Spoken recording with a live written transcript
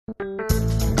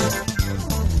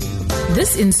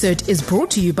This insert is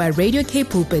brought to you by Radio K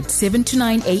Pulpit 7 to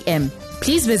 9 a.m.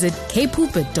 Please visit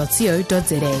kpulpit.co.za.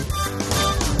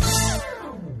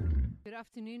 Good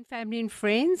afternoon, family and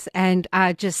friends, and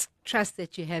I just trust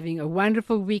that you're having a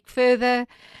wonderful week further.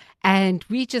 And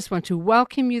we just want to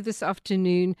welcome you this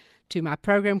afternoon to my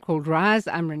program called Rise.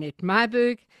 I'm Renette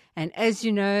Myburg, and as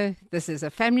you know, this is a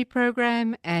family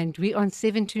program, and we're on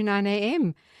 7 to 9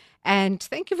 a.m. And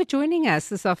thank you for joining us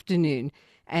this afternoon.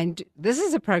 And this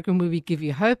is a program where we give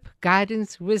you hope,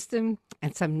 guidance, wisdom,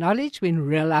 and some knowledge when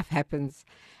real life happens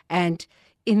and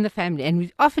in the family. And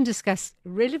we often discuss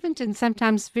relevant and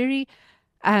sometimes very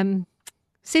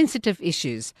sensitive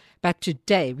issues. But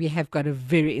today we have got a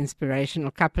very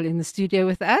inspirational couple in the studio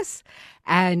with us,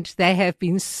 and they have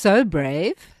been so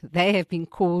brave. They have been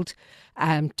called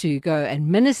to go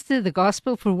and minister the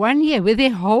gospel for 1 year with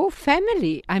their whole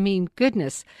family. I mean,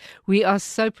 goodness, we are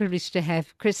so privileged to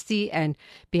have Christy and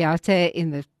Beate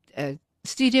in the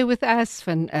studio with us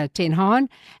from Ten Haan,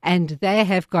 and they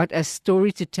have got a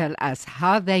story to tell us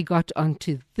how they got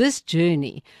onto this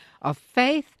journey of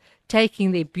faith,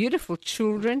 taking their beautiful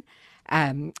children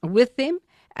with them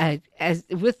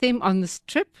on this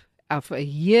trip of a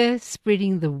year,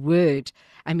 spreading the word.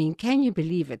 I mean, can you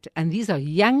believe it? And these are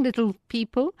young little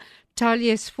people.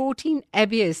 Talia is 14,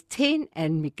 Abby is 10,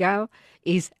 and Miguel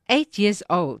is 8 years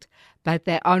old. But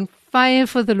they're on fire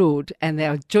for the Lord, and they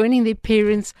are joining their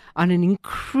parents on an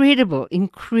incredible,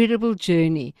 incredible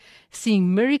journey,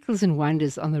 seeing miracles and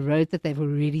wonders on the road that they've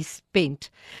already spent.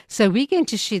 So they're going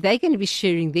to be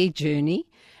sharing their journey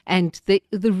and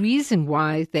the reason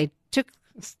why they took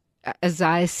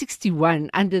Isaiah 61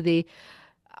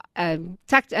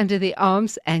 tucked under their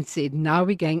arms and said, now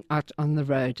we're going out on the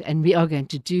road and we are going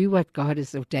to do what God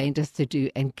has ordained us to do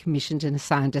and commissioned and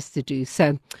assigned us to do.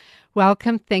 So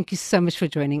welcome. Thank you so much for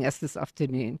joining us this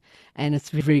afternoon. And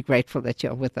it's very grateful that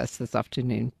you're with us this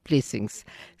afternoon. Blessings.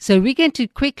 So we're going to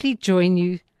quickly join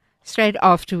you straight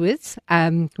afterwards.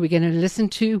 We're going to listen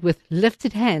to With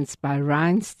Lifted Hands by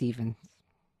Ryan Stevens.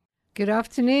 Good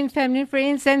afternoon, family and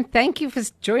friends, and thank you for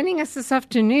joining us this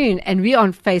afternoon. And we're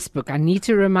on Facebook. I need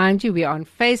to remind you, we're on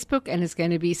Facebook, and it's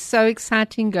going to be so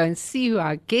exciting. Go and see who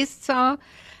our guests are.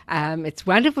 It's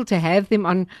wonderful to have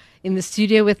them in the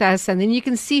studio with us, and then you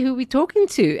can see who we're talking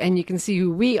to, and you can see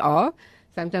who we are.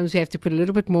 Sometimes we have to put a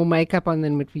little bit more makeup on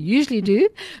than what we usually do,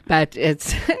 but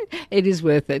it is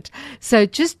worth it. So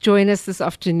just join us this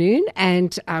afternoon,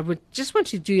 and I would just want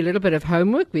to do a little bit of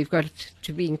homework. We've got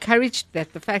to be encouraged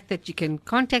that the fact that you can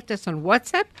contact us on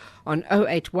WhatsApp on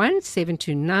 081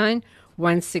 729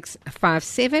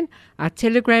 1657. Our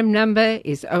Telegram number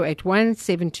is 081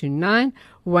 729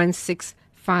 1657.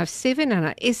 and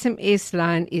our SMS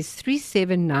line is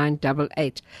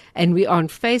 37988. And we're on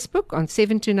Facebook on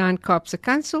 729 Kaapse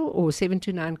Council or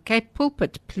 729 Cape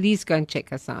Pulpit. Please go and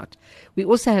check us out. We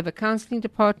also have a counseling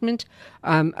department,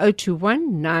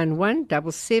 021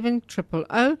 9177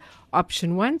 000,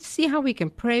 option 1. See how we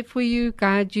can pray for you,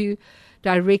 guide you,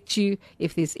 direct you.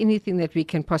 If there's anything that we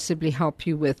can possibly help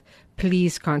you with,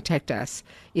 please contact us.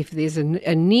 If there's a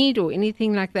need or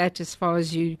anything like that, as far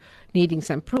as you needing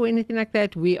some prayer or anything like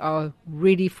that, we are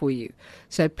ready for you.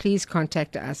 So please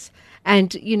contact us.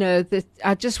 And,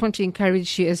 I just want to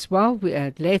encourage you as well.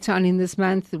 Later on in this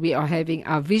month, we are having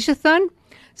our Visathon.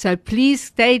 So please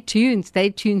stay tuned.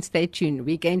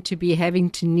 We're going to be having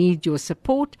to need your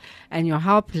support and your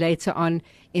help later on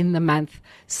in the month.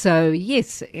 So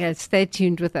yes, stay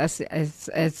tuned with us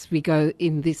as we go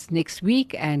in this next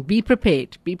week, and be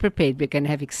prepared. We're going to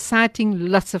have exciting,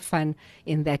 lots of fun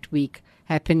in that week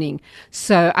happening.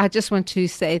 So I just want to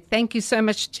say thank you so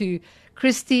much to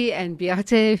Christy and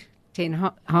Beate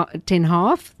Ten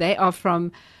Half. They are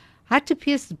from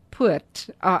Hartbeespoort.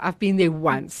 I've been there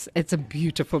once. It's a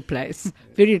beautiful place.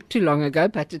 Too long ago,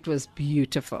 but it was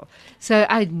beautiful. So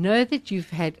I know that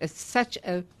you've had such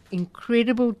an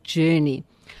incredible journey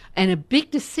and a big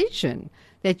decision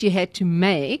that you had to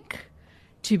make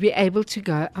to be able to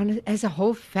go on as a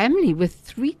whole family with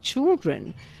 3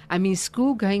 children. I mean,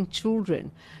 school-going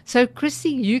children. So, Christy,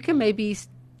 you can maybe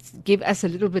give us a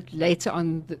little bit later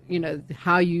on,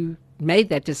 how you made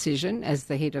that decision as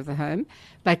the head of the home.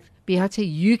 But Beate,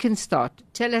 you can start.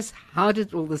 Tell us, how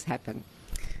did all this happen?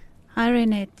 Hi,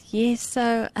 Renette. Yes,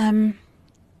 so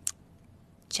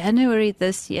January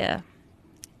this year,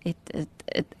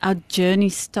 our journey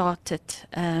started,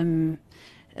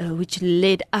 which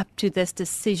led up to this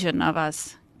decision of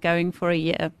us going for a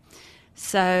year.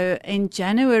 So in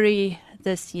January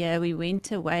this year, we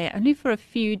went away only for a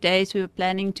few days. We were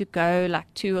planning to go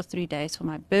like 2 or 3 days for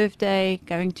my birthday,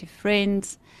 going to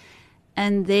friends.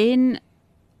 And then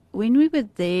when we were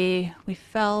there, we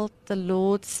felt the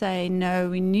Lord say, no,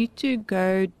 we need to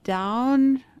go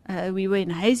down. We were in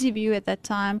Hazyview at that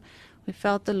time. We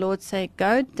felt the Lord say,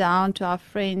 go down to our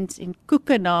friends in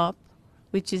Kukenap,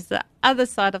 which is the other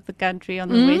side of the country on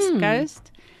the west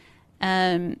coast.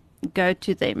 Go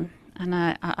to them. And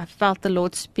I felt the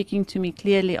Lord speaking to me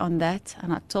clearly on that.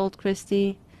 And I told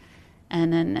Christy,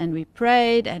 and we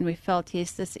prayed, and we felt,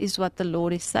 yes, this is what the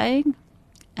Lord is saying.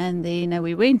 And then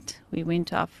we went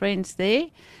to our friends there.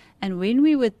 And when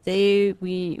we were there,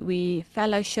 we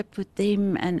fellowshiped with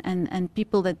them and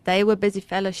people that they were busy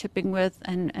fellowshipping with,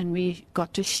 and we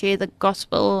got to share the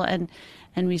gospel, and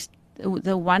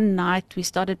the one night we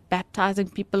started baptizing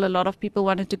people. A lot of people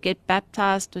wanted to get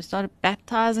baptized. We started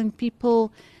baptizing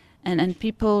people, and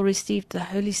people received the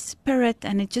Holy Spirit,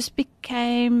 and it just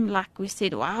became, like we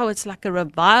said, wow, it's like a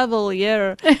revival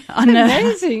here on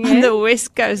Amazing, on the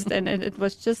West Coast, and it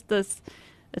was just this,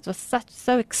 it was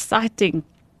so exciting,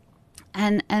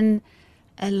 and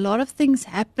a lot of things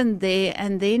happened there.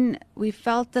 And then we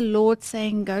felt the Lord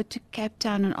saying, go to Cape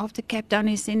Town. And after Cape Town,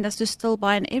 He sent us to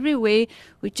Stilbaai. And everywhere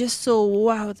we just saw,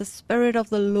 wow, the Spirit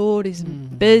of the Lord is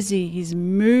busy. He's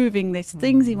moving. There's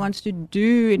things He wants to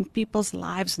do in people's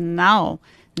lives now.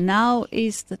 Now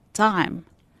is the time.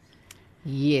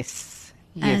 Yes.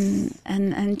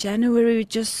 And January, we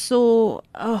just saw,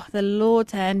 the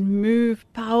Lord's hand move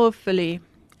powerfully.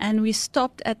 And we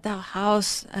stopped at the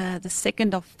house the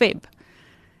 2nd of Feb.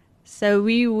 So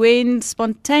we went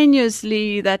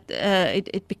spontaneously, that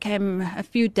it became a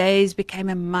few days, became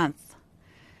a month,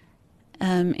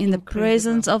 in the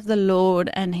presence of the Lord,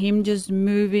 and Him just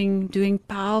moving, doing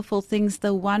powerful things.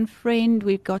 The one friend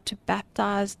we got to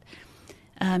baptize,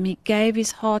 he gave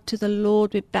his heart to the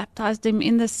Lord. We baptized him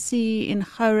in the sea in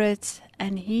Chouritz,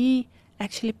 and he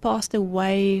actually passed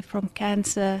away from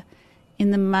cancer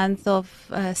in the month of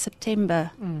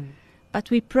September. But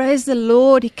we praise the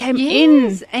Lord. He came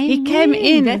in. Amen. He came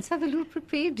in. That's how the Lord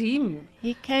prepared him.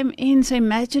 He came in. So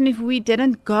imagine if we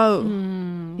didn't go,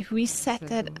 if we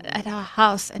sat at our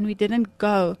house and we didn't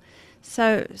go.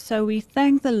 So we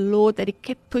thank the Lord that He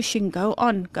kept pushing, go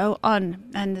on, go on.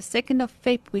 And the 2nd of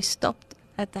Feb, we stopped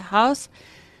at the house,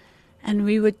 and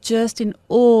we were just in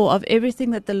awe of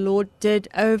everything that the Lord did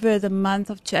over the month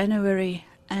of January.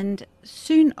 And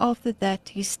soon after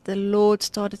that, the Lord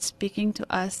started speaking to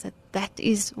us that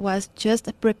was just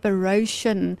a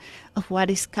preparation of what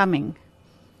is coming,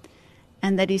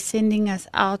 and that He's sending us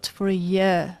out for a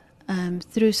year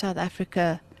through South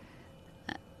Africa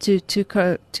to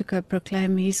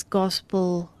proclaim His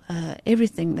gospel,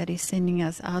 everything that He's sending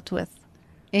us out with.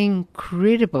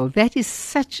 Incredible! That is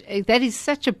such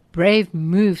a brave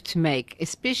move to make,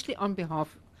 especially on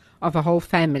behalf of a whole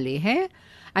family. Hey.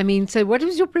 I mean, so what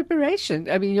was your preparation?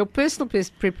 I mean, your personal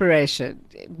preparation,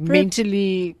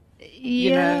 mentally,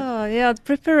 Yeah.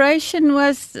 Preparation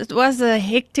was a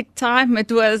hectic time.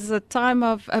 It was a time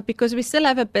of, because we still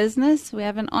have a business. We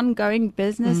have an ongoing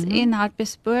business in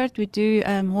Hartbeespoort. We do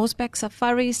horseback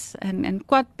safaris and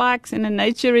quad bikes in a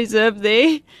nature reserve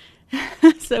there.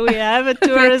 So we have a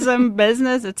tourism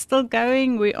business. It's still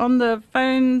going. We're on the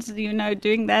phones,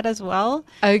 doing that as well.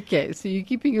 Okay, so you're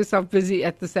keeping yourself busy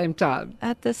at the same time.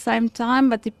 At the same time,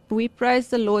 but we praise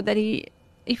the Lord that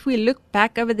if we look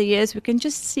back over the years, we can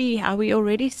just see how we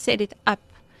already set it up.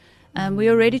 We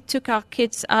already took our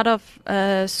kids out of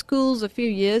schools a few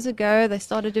years ago. They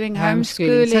started doing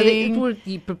homeschooling. So it would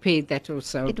be prepared that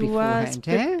also beforehand. It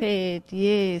was prepared,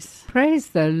 yes.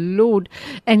 Praise the Lord.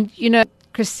 And,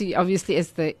 Christy, obviously,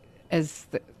 as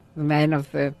the man of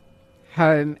the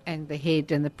home and the head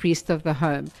and the priest of the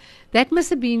home, that must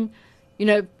have been,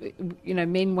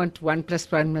 men want 1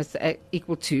 + 1 must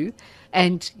equal 2,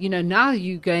 and now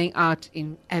you're going out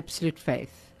in absolute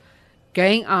faith,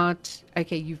 going out.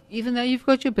 Okay, even though you've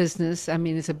got your business, I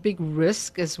mean, it's a big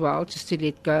risk as well, just to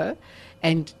let go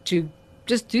and to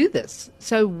just do this.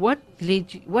 So what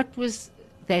led you? What was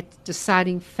that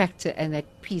deciding factor and that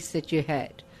peace that you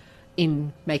had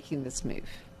in making this move?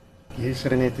 Yes,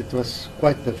 Renette, it was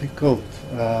quite difficult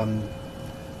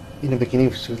in the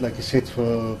beginning, so like you said,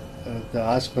 for the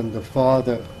husband, the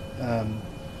father,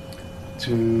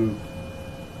 to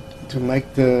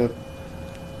make the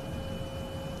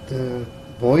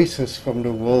voices from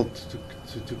the world,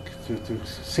 to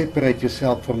separate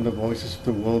yourself from the voices of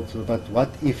the world. But what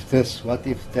if this, what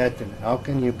if that, and how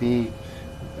can you be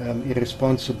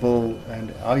irresponsible,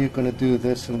 and how are you going to do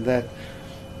this and that?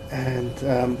 And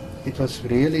it was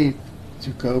really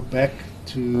to go back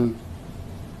to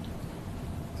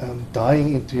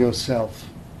dying into yourself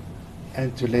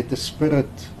and to let the Spirit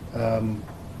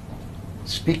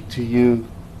speak to you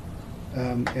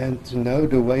and to know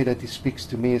the way that he speaks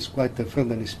to me is quite different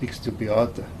than he speaks to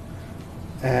Beate.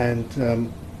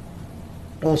 And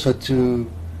also to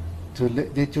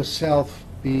let yourself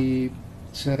be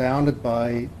surrounded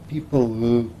by people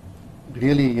who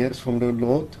really hears from the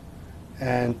Lord,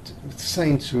 and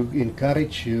saints who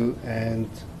encourage you and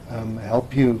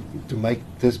help you to make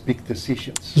these big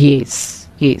decisions. Yes,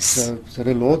 yes. So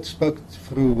the Lord spoke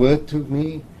through word to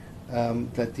me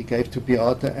that he gave to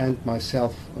Beate and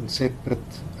myself on separate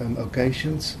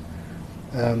occasions.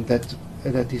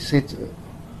 That he said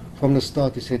from the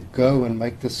start, he said, "Go and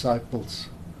make disciples."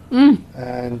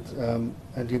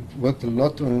 And he worked a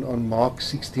lot on Mark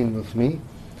 16 with me.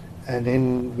 And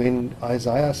then when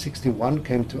Isaiah 61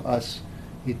 came to us,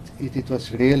 it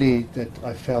was really that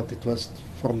I felt it was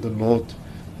from the Lord,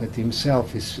 that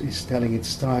himself is telling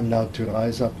it's time now to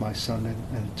rise up, my son,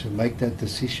 and to make that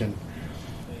decision.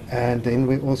 And then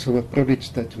we also were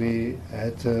privileged that we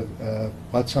had a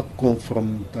WhatsApp call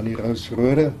from Tannie Rose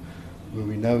Rode, who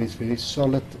we know is very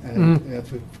solid and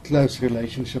have a close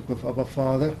relationship with Abba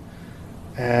Father.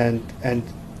 And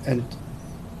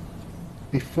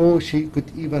before she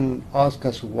could even ask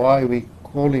us why we're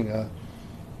calling her,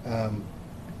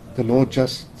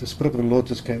 the Spirit of the Lord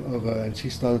just came over and she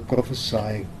started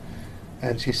prophesying.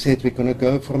 And she said, we're going to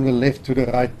go from the left to the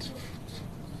right,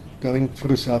 going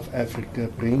through South Africa,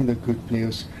 bringing the good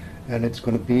news. And it's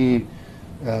going to be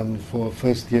for a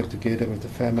first year together with the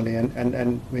family.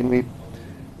 And when we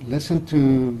listened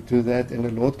to that, and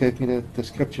the Lord gave me the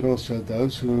scripture also,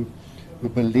 those who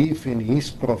believe in his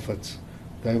prophets,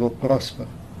 they will prosper.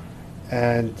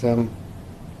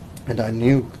 And I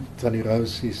knew Tannie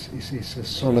Rose is a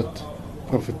solid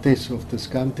prophetess of this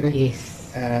country.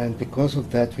 Yes. And because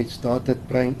of that, we started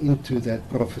praying into that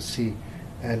prophecy.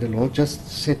 And the Lord just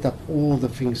set up all the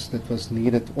things that was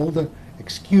needed. All the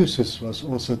excuses was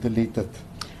also deleted.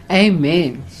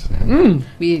 Amen.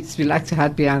 We like to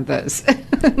hide behind those.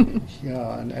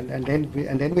 Yeah, and then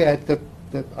we had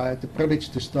I had the privilege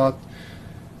to start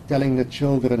telling the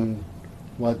children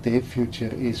what their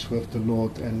future is with the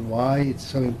Lord and why it's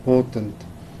so important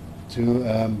to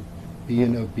be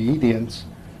in obedience.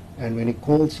 And when he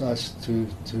calls us to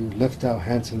lift our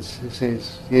hands and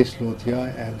says, yes, Lord, here I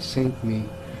am, send me.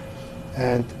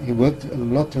 And he worked a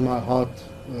lot in my heart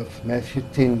of Matthew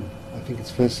 10, I think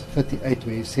it's verse 38,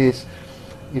 where he says,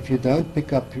 if you don't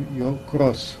pick up your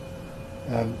cross,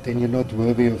 then you're not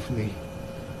worthy of me.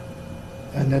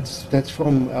 And that's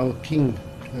from our King.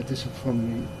 That is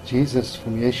from Jesus,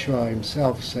 from Yeshua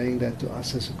himself, saying that to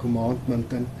us as a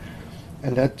commandment. And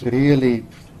that really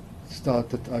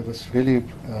started, I was really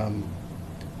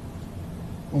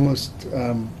almost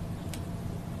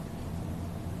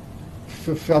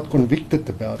felt convicted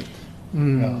about it.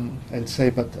 And say,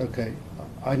 but okay,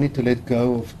 I need to let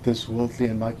go of this worldly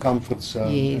and my comfort zone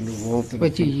and the world.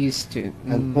 What you're used to.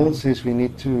 And Paul says we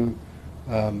need to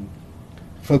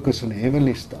focus on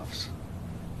heavenly stuffs.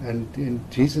 And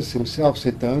Jesus himself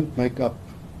said, don't make up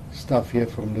stuff here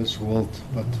from this world,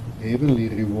 but heavenly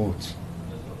rewards.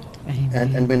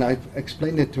 And when I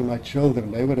explained it to my children,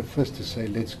 they were the first to say,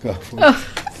 let's go for it.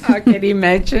 I can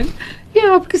imagine.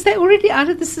 Yeah, because they're already out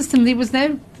of the system. There was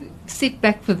no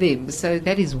setback for them. So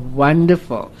that is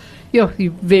wonderful. You're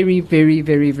very, very,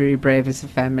 very, very brave as a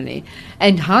family.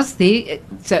 And how's their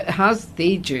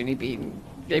journey been?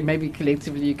 Maybe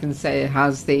collectively you can say,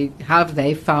 how have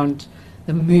they found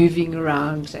the moving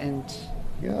around? And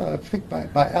yeah, I think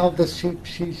by eldest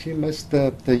she missed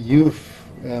the youth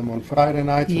on Friday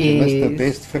night. Yes. She missed her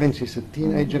best friend. She's a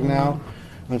teenager now,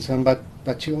 and so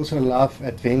but she also loves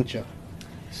adventure.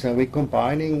 So we're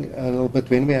combining a little bit.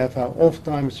 When we have our off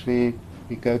times, we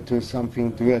go to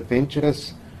something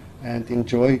adventurous and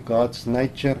enjoy God's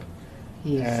nature.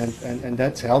 yes. And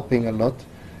that's helping a lot.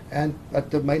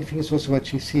 But the main thing is also what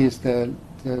she sees, the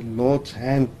Lord's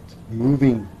hand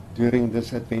moving during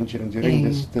this adventure and during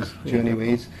this journey,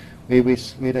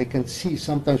 where they can see.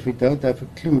 Sometimes we don't have a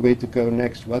clue where to go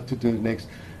next, what to do next,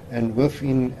 and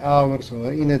within hours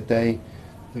or in a day,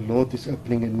 the Lord is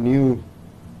opening a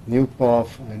new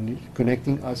path and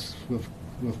connecting us with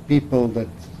people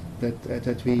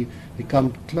that we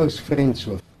become close friends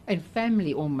with. And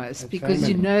family almost, And because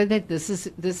family. you know that this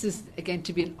is going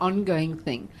to be an ongoing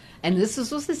thing, and this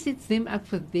is also sets them up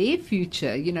for their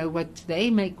future. You know what they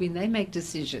make when they make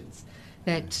decisions.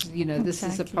 That this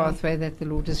is a Exactly. pathway that the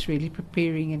Lord is really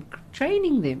preparing and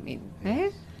training them in.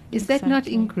 Eh? Is that not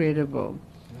Exactly. incredible?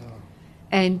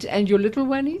 And your little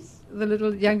one is the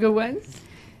little younger ones.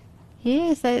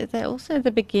 Yes, they also at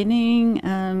the beginning.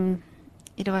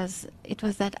 It was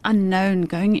that unknown,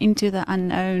 going into the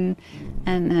unknown,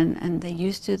 and they're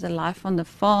used to the life on the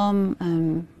farm,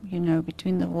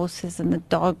 between the horses and the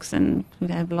dogs, and we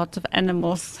have lots of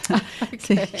animals.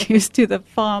 So used to the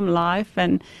farm life,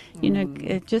 and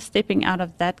just stepping out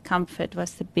of that comfort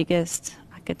was the biggest,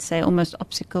 I could say, almost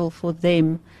obstacle for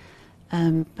them.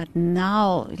 But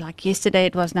now, like yesterday,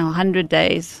 it was now 100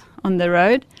 days on the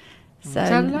road. So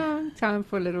it's a long time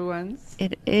for little ones.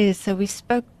 It is. So we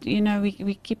spoke,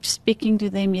 we keep speaking to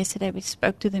them. Yesterday we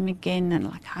spoke to them again, and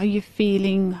like, how are you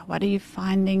feeling? What are you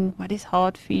finding? What is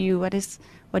hard for you?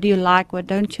 What do you like? What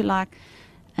don't you like?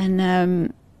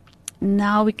 And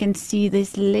now we can see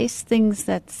there's less things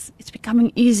it's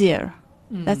becoming easier.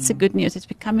 That's the good news. It's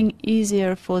becoming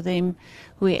easier for them.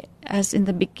 As in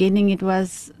the beginning it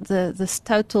was this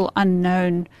total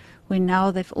unknown, where now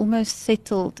they've almost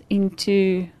settled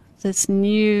into this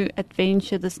new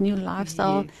adventure, this new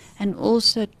lifestyle, and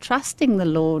also trusting the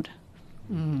Lord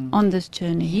on this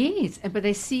journey. Yes, but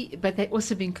they're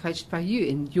also being coached by you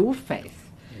in your faith,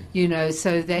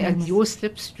 so they are your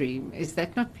slipstream. Is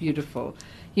that not beautiful?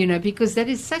 Because that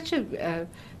is such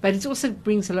but it also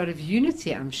brings a lot of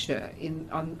unity, I'm sure,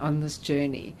 on this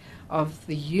journey of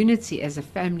the unity as a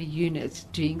family unit,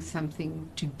 doing something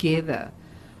together.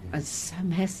 It's so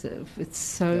massive. It's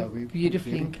so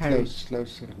beautifully encouraged.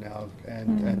 Closer now,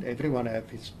 and everyone have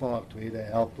his part where they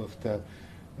help with the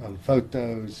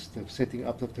photos, the setting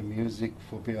up of the music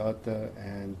for Beata,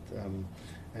 and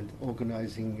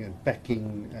organizing and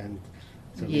packing, and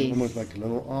so we're almost like a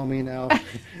little army now.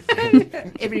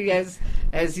 Everybody has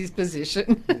his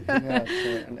position.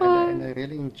 And they're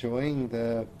really enjoying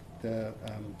the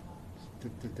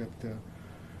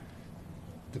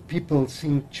people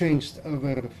seem changed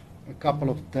over a couple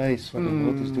of days what the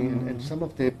Lord is doing, and some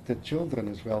of the children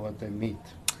as well that they meet.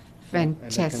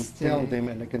 Fantastic. And I can tell them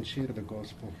and I can share the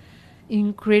gospel.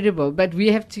 Incredible. But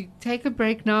we have to take a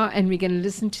break now, and we're going to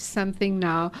listen to something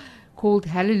now called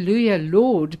Hallelujah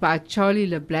Lord by Charlie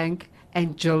LeBlanc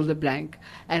and Jill LeBlanc.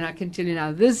 And I can tell you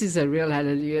now, this is a real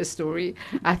hallelujah story.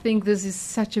 I think this is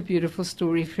such a beautiful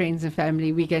story, friends and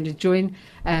family. We're going to join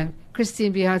Christy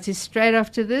and Beate straight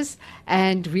after this,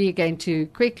 and we're going to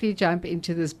quickly jump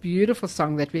into this beautiful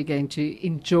song that we're going to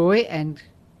enjoy and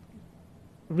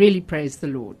really praise the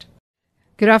Lord.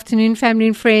 Good afternoon, family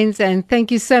and friends, and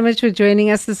thank you so much for joining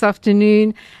us this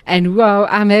afternoon. And wow,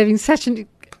 I'm having such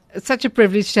a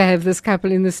privilege to have this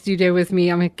couple in the studio with me.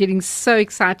 I'm getting so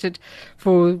excited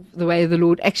for the way the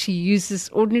Lord actually uses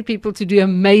ordinary people to do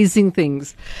amazing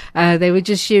things. They were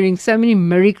just sharing so many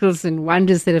miracles and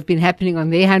wonders that have been happening on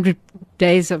their 100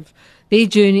 days of their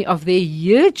journey, of their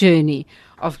year journey,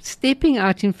 of stepping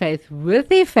out in faith with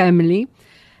their family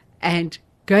and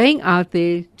going out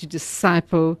there to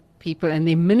disciple people. And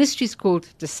their ministry is called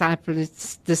Disciple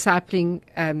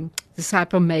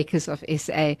Makers of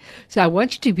SA. So I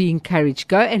want you to be encouraged.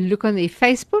 Go and look on their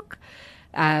Facebook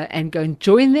and go and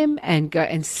join them and go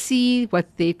and see what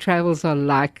their travels are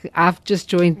like. I've just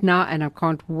joined now, and I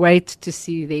can't wait to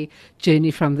see their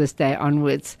journey from this day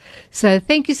onwards. So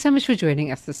thank you so much for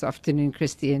joining us this afternoon,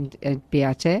 Christy and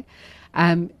Beate.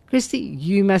 Christy,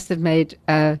 you must have made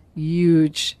a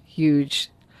huge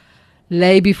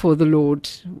lay before the Lord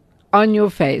on your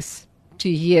face to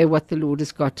hear what the Lord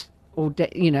has got,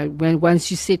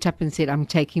 once you set up and said, I'm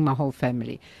taking my whole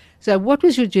family. So what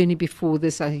was your journey before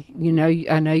this? I know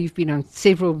you've been on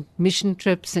several mission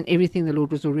trips and everything. The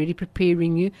Lord was already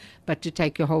preparing you, but to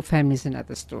take your whole family is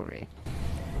another story.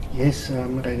 Yes,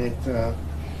 Renette,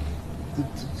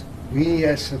 we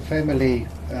as a family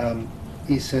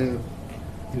in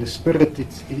the spirit,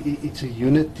 it's a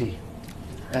unity.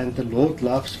 And the Lord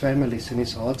loves families, and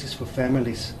His heart is for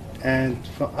families. And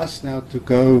for us now to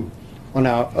go on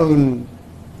our own,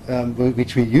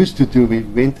 which we used to do, we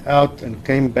went out and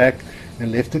came back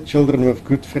and left the children with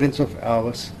good friends of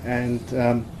ours. And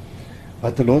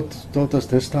but the Lord told us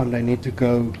this time they need to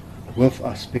go with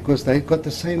us, because they got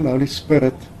the same Holy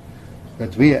Spirit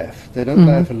that we have. They don't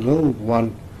have a little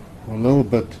one or a little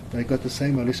bit. They got the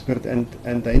same Holy Spirit,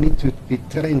 and they need to be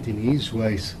trained in His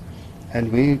ways.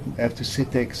 And we have to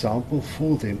set the example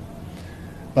for them.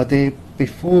 But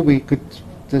before we could,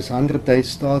 this 100 days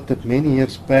started many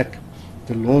years back,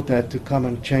 the Lord had to come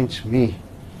and change me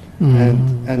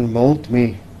and mold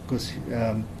me, because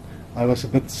I was a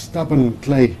bit stubborn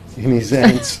clay in His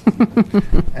hands.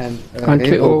 And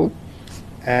rebel.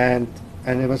 And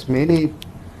there was many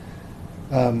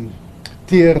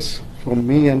tears from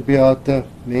me and Beate,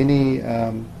 many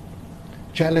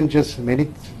challenges, many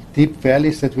deep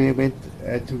valleys that we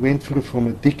went through, from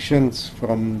addictions,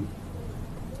 from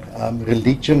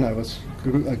religion. I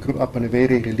grew up in a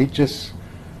very religious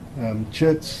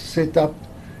church setup,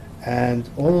 and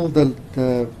all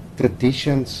the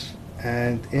traditions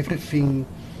and everything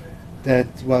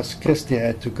that was Christy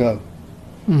had to go.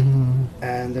 Mm-hmm.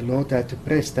 And the Lord had to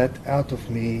press that out of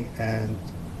me and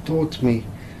taught me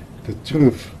the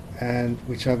truth, and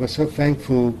which I was so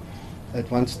thankful. At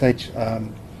one stage,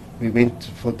 we went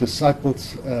for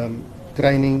disciples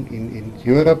training in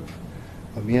Europe,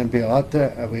 me and Beate,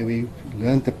 where we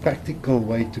learned the practical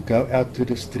way to go out to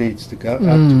the streets, to go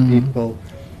out to people,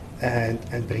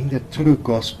 and bring the true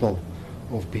gospel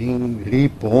of being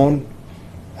reborn,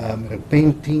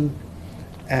 repenting,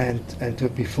 and to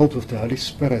be filled with the Holy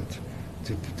Spirit,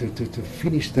 to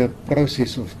finish the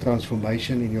process of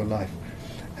transformation in your life.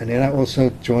 And then I also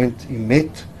joined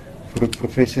IMET for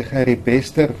Professor Gary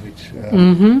Bester, which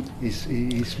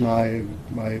is my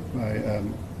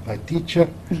teacher.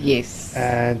 Yes.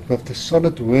 And with the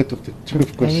solid word of the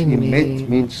truth, because Amen. IMET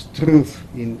means truth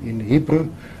in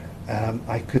Hebrew.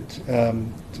 I could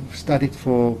study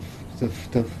for the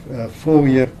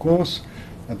 4-year course,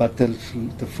 but the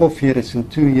 4th year is in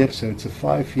 2 years, so it's a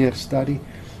 5-year study.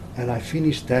 And I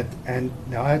finished that, and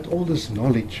now I had all this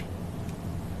knowledge.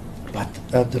 But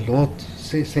the Lord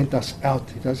sent us out.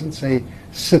 He doesn't say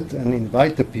sit and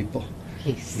invite the people.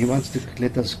 Yes. He wants to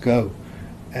let us go.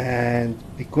 And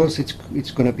because it's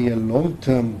going to be a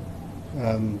long-term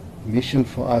mission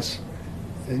for us,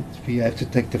 we have to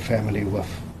take the family with.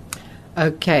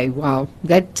 Okay, wow,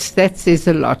 that says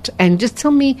a lot. And just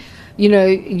tell me,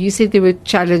 you said there were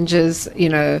challenges,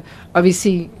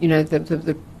 obviously,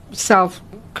 the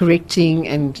self-correcting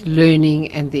and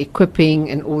learning and the equipping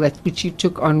and all that, which you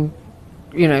took on,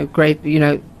 great,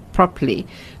 properly.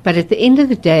 But at the end of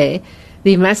the day,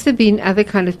 there must have been other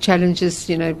kind of challenges,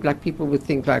 like people would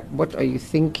think, like, what are you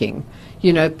thinking?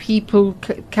 People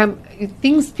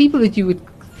people that you would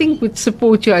think would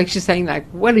support you are actually saying, like,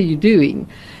 what are you doing?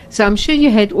 So I'm sure you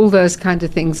had all those kind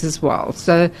of things as well.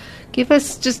 So give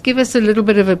us a little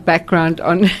bit of a background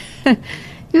on,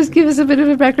 just give us a bit of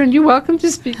a background. You're welcome to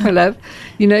speak, my love.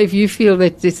 If you feel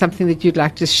that there's something that you'd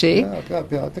like to share.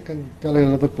 Yeah, I can tell you a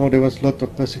little bit more. There was a lot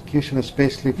of persecution,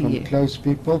 especially from close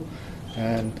people.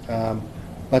 And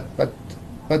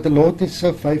but the Lord is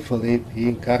so faithful. He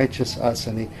encourages us,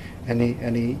 and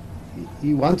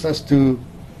he wants us to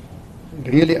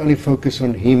really only focus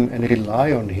on Him and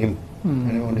rely on Him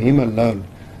and on Him alone,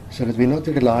 so that we not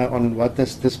rely on what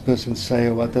does this person say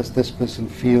or what does this person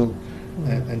feel,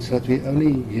 and so that we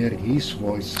only hear His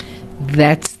voice.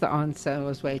 That's the answer I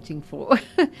was waiting for.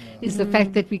 Is the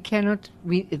fact that we cannot.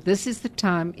 This is the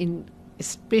time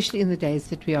especially in the days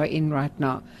that we are in right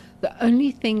now. The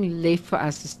only thing left for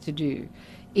us to do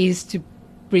is to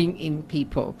bring in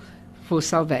people for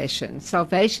salvation.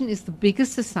 Salvation is the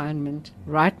biggest assignment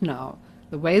right now,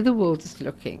 the way the world is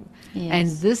looking. Yes. And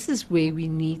this is where we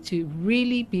need to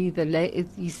really be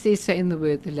he says so in the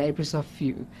word, the laborers are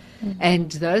few.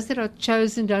 And those that are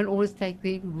chosen don't always take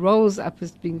their roles up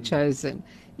as being chosen,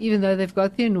 even though they've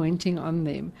got the anointing on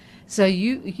them. So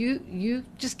you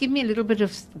just give me a little bit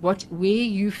of where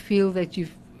you feel that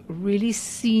you've really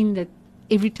seen that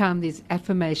every time there's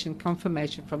affirmation,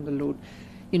 confirmation from the Lord,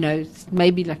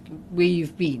 maybe like where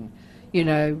you've been,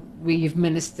 where you've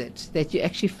ministered, that you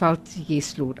actually felt,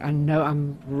 yes, Lord, I know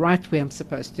I'm right where I'm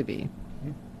supposed to be.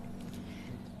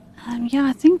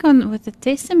 I think with the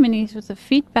testimonies, with the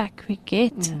feedback we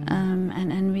get,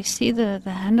 and we see the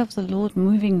hand of the Lord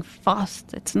moving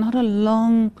fast. It's not a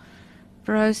long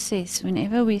process.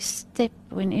 Whenever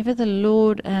the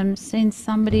Lord sends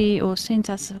somebody or sends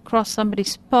us across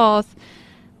somebody's path,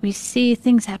 we see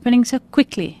things happening so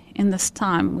quickly in this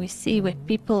time. We see where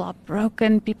people are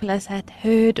broken, people has had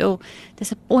hurt or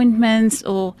disappointments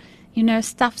or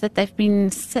stuff that they've been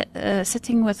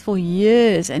sitting with for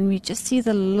years, and we just see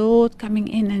the Lord coming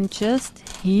in and just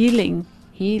healing,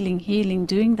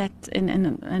 doing that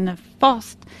in a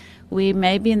fast where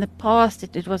maybe in the past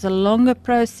it was a longer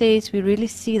process. We really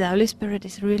see the Holy Spirit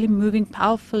is really moving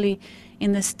powerfully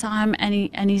in this time, and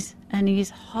his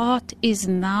heart is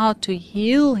now to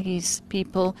heal His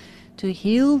people, to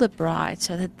heal the bride,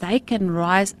 so that they can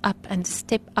rise up and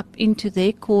step up into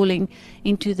their calling,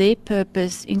 into their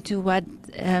purpose, into what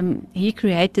He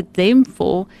created them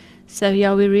for. So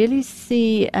we really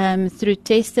see through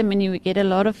testimony, we get a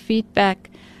lot of feedback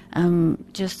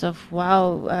just of,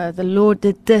 wow, the Lord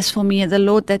did this for me, and the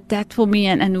Lord did that for me,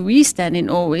 and we stand in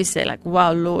awe. We say, like,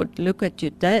 wow, Lord, look what you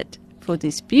did for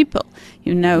these people.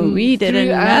 We didn't know. We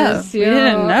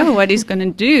didn't know what He's going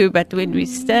to do, but when we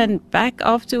stand back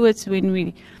afterwards, when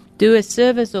we do a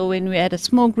service or when we're at a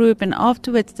small group, and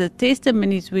afterwards the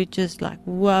testimonies, we're just like,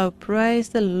 wow, praise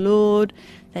the Lord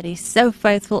that He's so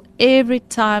faithful every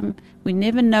time. We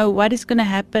never know what is going to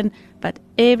happen, but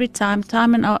every time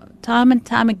and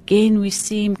time again, we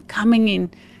see Him coming in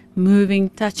moving,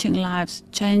 touching lives,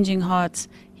 changing hearts,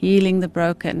 healing the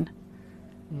broken.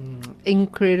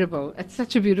 Incredible. It's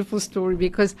such a beautiful story,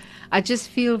 because I just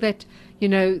feel that,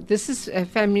 this is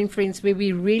Family and Friends, where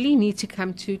we really need to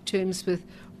come to terms with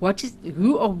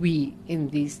who are we in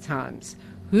these times?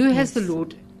 Who has the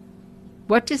Lord?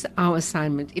 What is our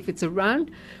assignment? If it's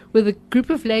around with a group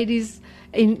of ladies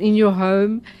in your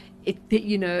home,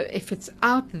 if it's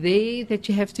out there that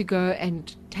you have to go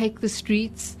and take the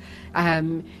streets,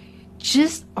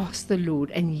 just ask the Lord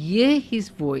and hear His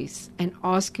voice and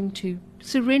ask Him to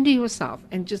surrender yourself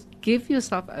and just give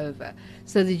yourself over,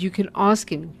 so that you can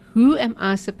ask Him, who am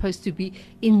I supposed to be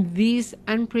in these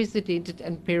unprecedented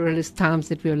and perilous times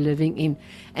that we are living in,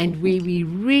 and where we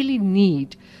really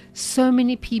need so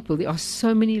many people. There are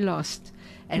so many lost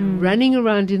and running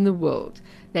around in the world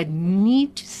that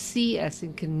need to see us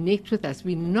and connect with us.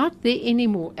 We're not there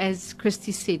anymore, as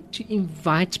Christy said, to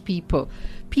invite people.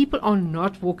 People are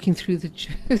not walking through the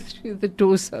through the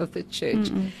doors of the church,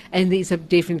 and there's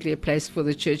definitely a place for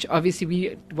the church.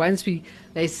 Obviously, once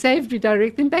they're saved, we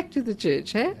direct them back to the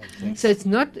church. So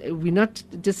we're not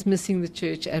dismissing the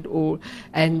church at all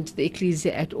and the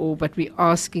ecclesia at all, but we're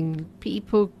asking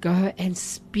people, go and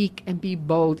speak and be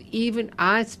bold. Even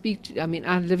I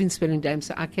live in Swellendam,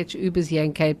 so I catch Ubers here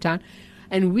in Cape Town,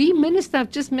 and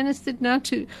I've just ministered now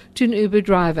to an Uber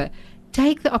driver.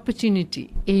 Take the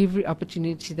opportunity, every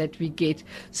opportunity that we get.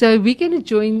 So we're going to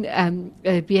join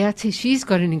Beate. She's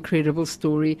got an incredible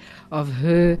story of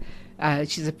her.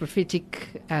 She's a prophetic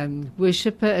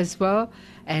worshipper as well,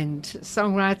 and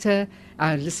songwriter.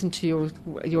 I listened to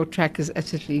your track, is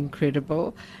absolutely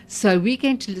incredible. So we're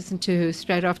going to listen to her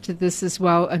straight after this as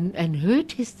well, and her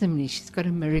testimony. She's got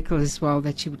a miracle as well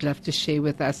that she would love to share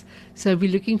with us. So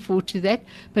we're looking forward to that.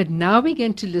 But now we're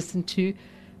going to listen to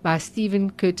by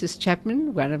Stephen Curtis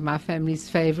Chapman, one of my family's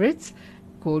favorites,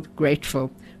 called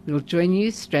Grateful. We'll join you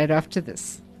straight after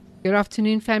this. Good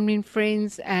afternoon, family and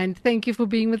friends, and thank you for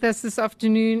being with us this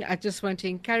afternoon. I just want to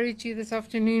encourage you this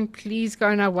afternoon, please go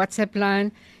on our WhatsApp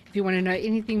line. If you want to know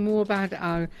anything more about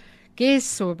our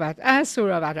guests or about us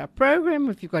or about our program,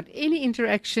 if you've got any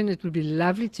interaction, it would be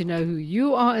lovely to know who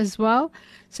you are as well.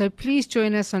 So please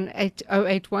join us on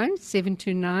 081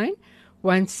 729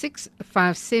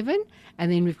 1657,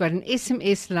 and then we've got an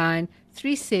SMS line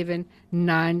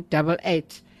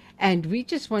 37988. And we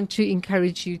just want to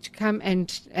encourage you to come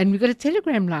and we've got a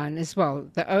Telegram line as well,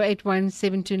 the 081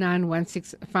 729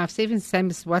 1657, same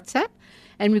as WhatsApp,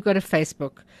 and we've got a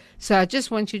Facebook. So I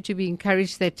just want you to be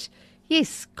encouraged that,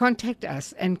 yes, contact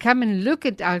us and come and look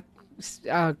at our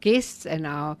guests and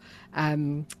our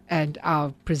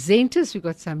presenters. We've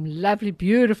got some lovely,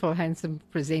 beautiful, handsome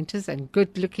presenters and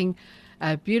good-looking,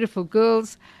 beautiful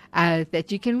girls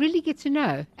that you can really get to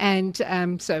know. And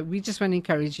so we just want to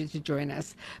encourage you to join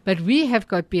us. But we have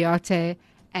got Beate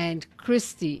and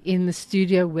Christy in the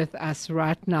studio with us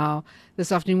right now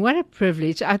this afternoon. What a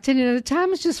privilege. I tell you, the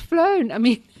time has just flown. I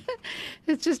mean,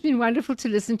 it's just been wonderful to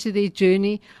listen to their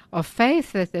journey of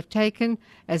faith that they've taken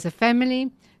as a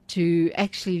family to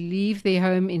actually leave their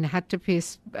home in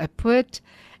Hartbeespoort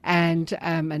and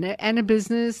a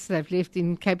business they've left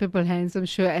in capable hands, I'm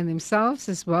sure, and themselves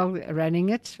as well, running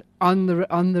it on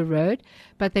the road.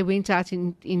 But they went out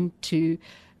into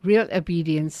real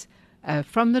obedience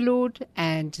from the Lord,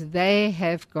 and they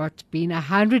have been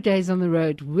 100 days on the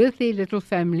road with their little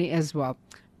family as well.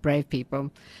 Brave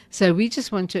people. So we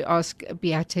just want to ask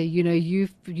Beate,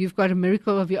 you've got a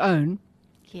miracle of your own.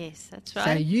 Yes, that's right.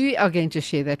 So you are going to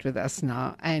share that with us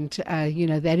now. And,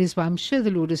 that is why I'm sure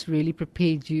the Lord has really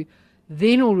prepared you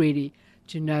then already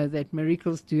to know that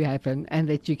miracles do happen and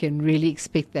that you can really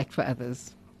expect that for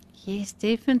others. Yes,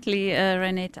 definitely,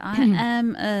 Renette. I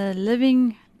am a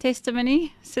living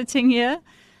testimony sitting here.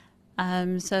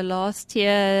 So last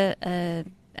year,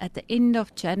 at the end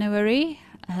of January,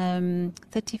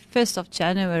 31st of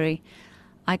January,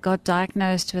 I got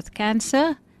diagnosed with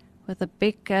cancer, with a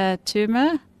big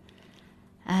tumor,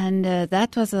 and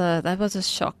that was a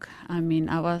shock. I mean,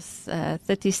 I was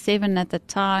 37 at the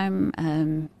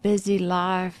time, busy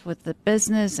life with the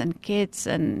business and kids,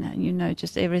 and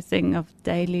just everything of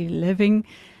daily living.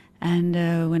 And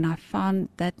when I found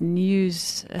that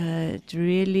news, it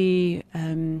really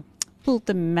pulled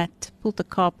the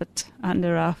carpet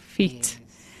under our feet.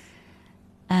 Yes.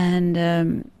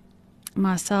 And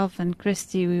myself and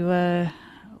Christy,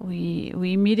 we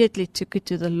immediately took it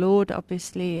to the Lord,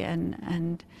 obviously,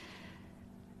 and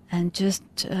just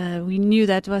we knew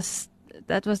that was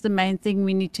the main thing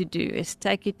we need to do, is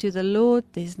take it to the Lord.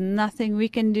 There's nothing we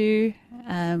can do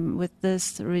with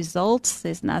this results.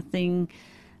 There's nothing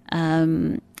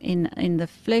in the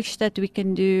flesh that we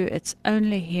can do. It's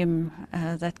only Him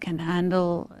that can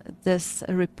handle this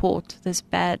report, this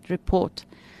bad report.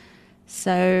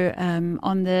 So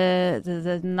on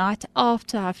the night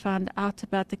after I found out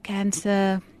about the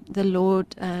cancer, the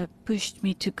Lord pushed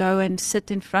me to go and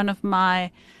sit in front of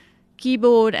my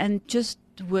keyboard and just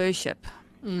worship.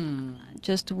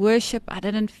 Just worship. I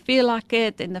didn't feel like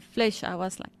it. In the flesh, I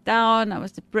was like down. I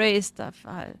was depressed.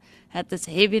 I had this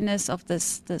heaviness of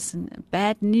this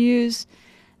bad news,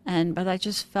 but I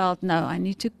just felt, no, I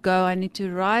need to go. I need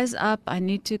to rise up. I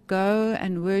need to go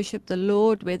and worship the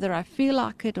Lord, whether I feel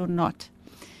like it or not.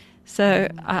 So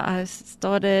I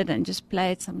started and just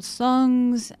played some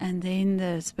songs, and then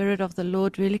the Spirit of the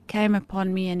Lord really came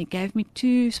upon me, and He gave me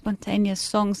 2 spontaneous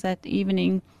songs that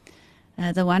evening.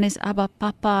 The one is Abba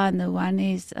Papa, and the one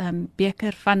is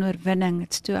Beker van Oorwinning.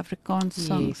 It's 2 Afrikaans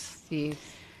songs. Yes.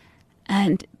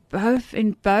 And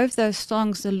in both those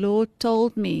songs, the Lord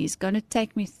told me He's going to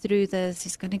take me through this.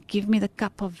 He's going to give me the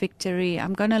cup of victory.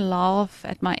 I'm going to laugh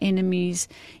at my enemies.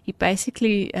 He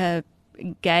basically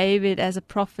gave it as a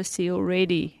prophecy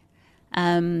already.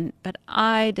 But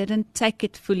I didn't take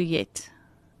it fully yet.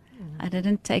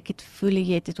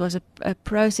 It was a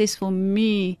process for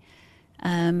me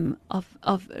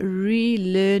of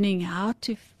relearning how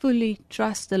to fully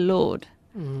trust the Lord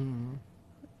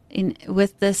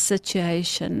with this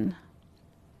situation.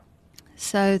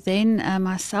 So then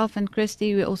myself and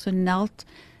Christy, we also knelt.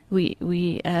 We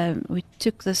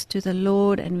took this to the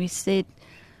Lord, and we said,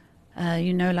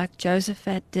 like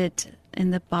Josephat did in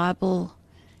the Bible,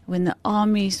 when the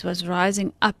armies was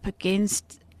rising up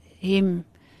against him,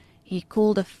 he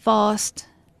called a fast,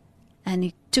 and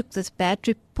he took this bad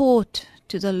report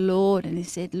to the Lord, and he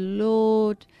said,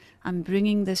 Lord, I'm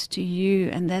bringing this to you.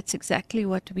 And that's exactly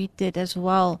what we did as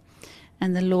well.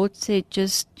 And the Lord said,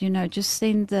 just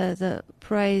send the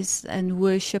praise and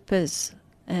worshipers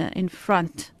in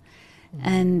front.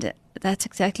 And that's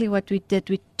exactly what we did.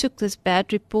 We took this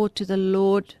bad report to the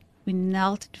Lord. We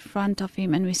knelt in front of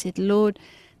Him, and we said, Lord,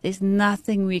 there's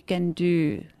nothing we can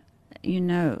do.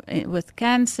 With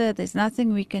cancer, there's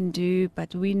nothing we can do,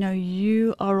 but we know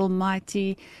You are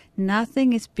almighty.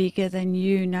 Nothing is bigger than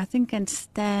You. Nothing can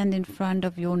stand in front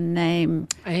of Your name.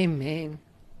 Amen.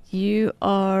 You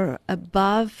are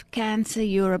above cancer.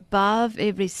 You're above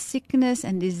every sickness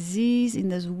and disease in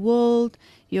this world.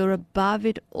 You're above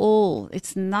it all.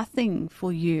 It's nothing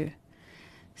for You.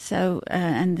 So,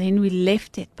 and then we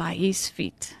left it by His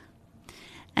feet.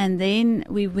 And then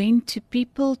we went to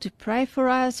people to pray for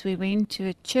us. We went to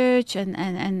a church,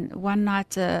 and one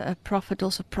night a prophet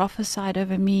also prophesied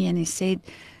over me, and he said,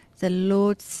 the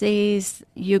Lord says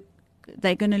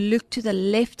they're going to look to the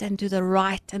left and to the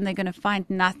right, and they're going to find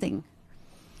nothing.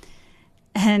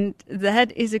 And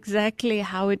that is exactly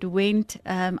how it went.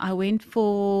 I went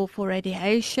for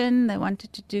radiation. They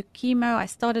wanted to do chemo. I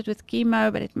started with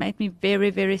chemo, but it made me very,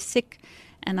 very sick.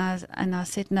 And I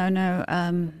said, no,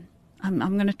 I'm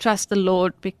going to trust the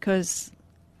Lord, because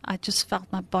I just felt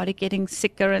my body getting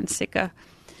sicker and sicker.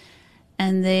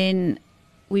 And then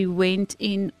we went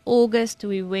in August.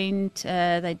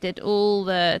 They did all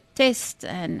the tests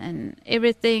and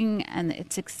everything. And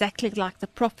it's exactly like the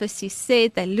prophecy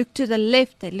said. They looked to the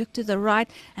left, they looked to the right.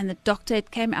 And the doctor, it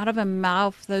came out of her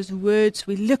mouth, those words,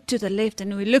 we look to the left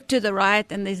and we look to the right,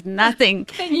 and there's nothing.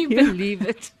 Can you believe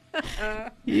it?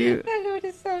 The Lord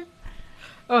is so...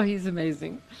 Oh, He's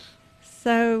amazing.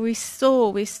 So we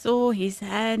saw His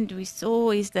hand, we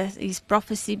saw his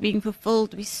prophecy being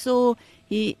fulfilled. We saw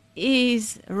He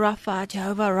is Rapha,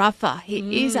 Jehovah Rapha.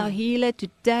 He is our healer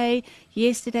today,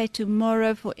 yesterday,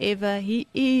 tomorrow, forever. He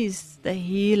is the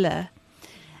healer.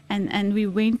 And we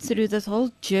went through this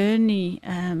whole journey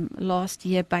last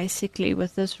year, basically,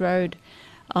 with this road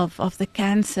of the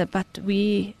cancer, but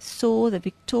we saw the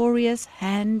victorious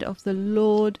hand of the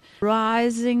Lord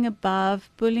rising above,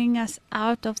 pulling us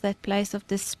out of that place of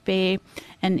despair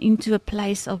and into a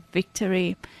place of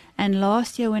victory. And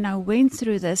last year when I went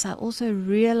through this, I also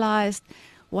realized,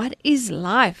 what is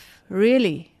life,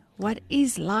 really? What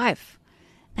is life?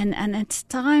 And it's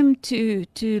time to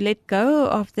let go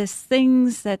of these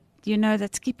things that,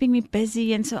 that's keeping me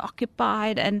busy and so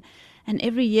occupied, and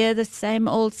every year the same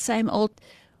old.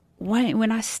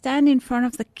 When I stand in front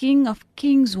of the King of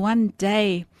Kings one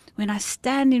day, when I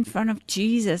stand in front of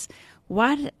Jesus,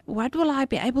 what will I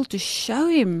be able to show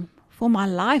Him for my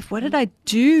life? What did I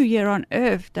do here on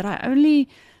earth? Did I only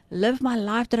live my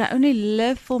life? Did I only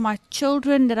live for my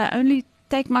children? Did I only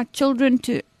take my children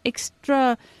to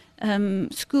extra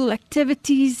school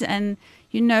activities? And,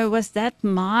 was that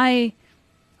my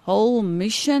whole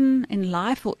mission in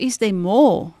life? Or is there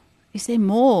more? Is there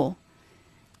more?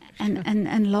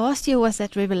 And last year was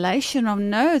that revelation of,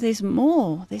 no, there's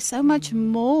more. There's so much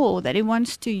more that He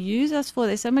wants to use us for.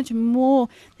 There's so much more.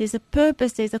 There's a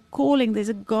purpose. There's a calling. There's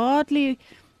a godly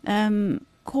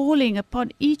calling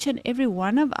upon each and every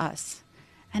one of us.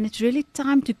 And it's really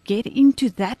time to get into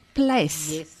that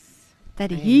place that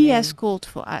He has called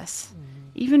for us.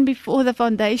 Even before the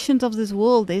foundations of this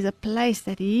world, there's a place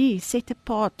that He set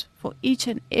apart for each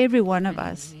and every one of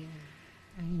us.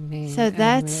 Amen. So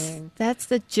that's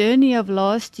the journey of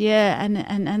last year,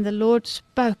 and the Lord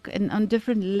spoke on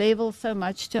different levels so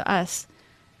much to us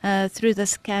through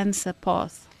this cancer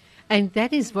path. And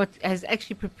that is what has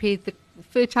actually prepared the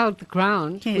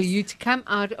ground for Yes. you to come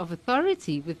out of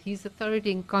authority, with His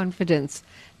authority and confidence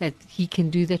that He can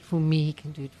do that for me, He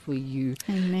can do it for you.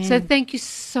 Amen. So thank you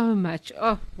so much.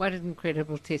 Oh, what an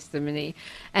incredible testimony.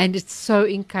 And it's so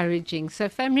encouraging. So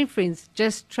family and friends,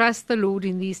 just trust the Lord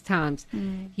in these times.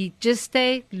 He just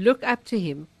look up to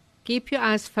Him. Keep your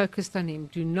eyes focused on Him.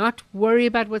 Do not worry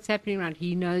about what's happening around.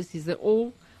 He knows He's the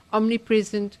all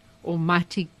omnipresent,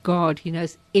 almighty God. He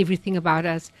knows everything about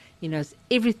us. He knows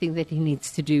everything that He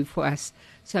needs to do for us.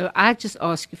 So I just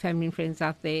ask you, family and friends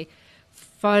out there,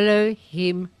 follow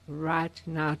Him right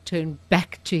now. Turn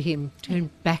back to Him. Turn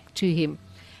back to Him.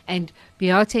 And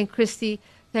Beate and Christy,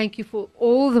 thank you for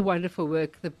all the wonderful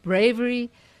work, the bravery,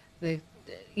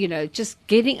 just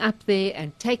getting up there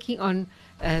and taking on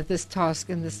this task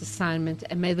and this assignment.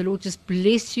 And may the Lord just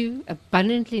bless you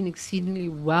abundantly and exceedingly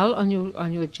well on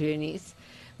your journeys.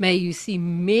 May you see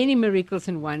many miracles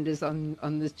and wonders on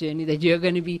this journey, that you're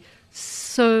going to be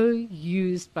so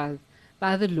used by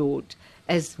the Lord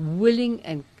as willing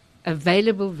and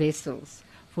available vessels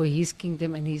for His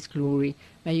kingdom and His glory.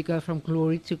 May you go from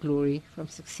glory to glory, from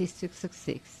success to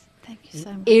success. Thank you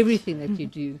so much. Everything that you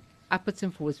do, upwards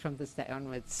and forwards from this day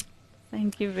onwards.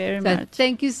 Thank you very So much.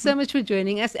 thank you so much for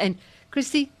joining us. And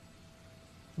Christy,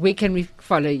 where can we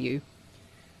follow you?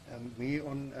 We're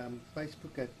on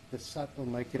Facebook at The Subtle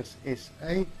Makers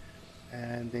SA,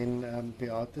 and then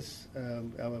Beate's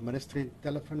our ministry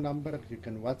telephone number, you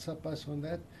can WhatsApp us on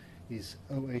that, is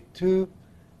 082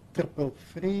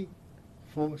 333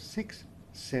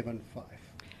 4675.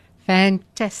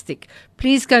 Fantastic.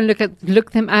 Please go and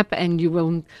look them up, and you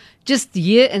will just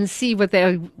hear and see what they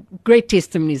are. Great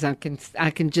testimonies I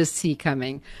can just see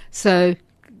coming. So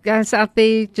guys out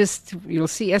there, you'll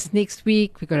see us next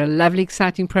week. We've got a lovely,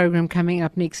 exciting program coming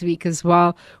up next week as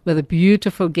well, with a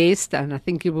beautiful guest, and I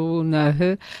think you will know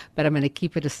her, but I'm going to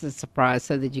keep it as a surprise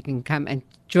so that you can come and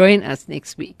join us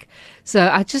next week. So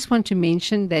I just want to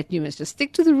mention that you must just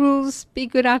stick to the rules, be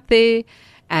good out there,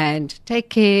 and take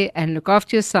care and look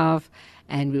after yourself,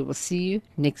 and we will see you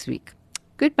next week.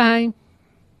 Goodbye.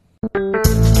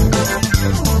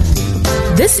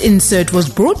 This insert was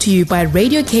brought to you by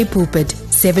Radio K Pulpit,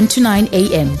 7 to 9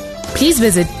 a.m. Please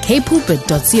visit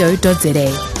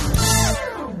kpulpit.co.za.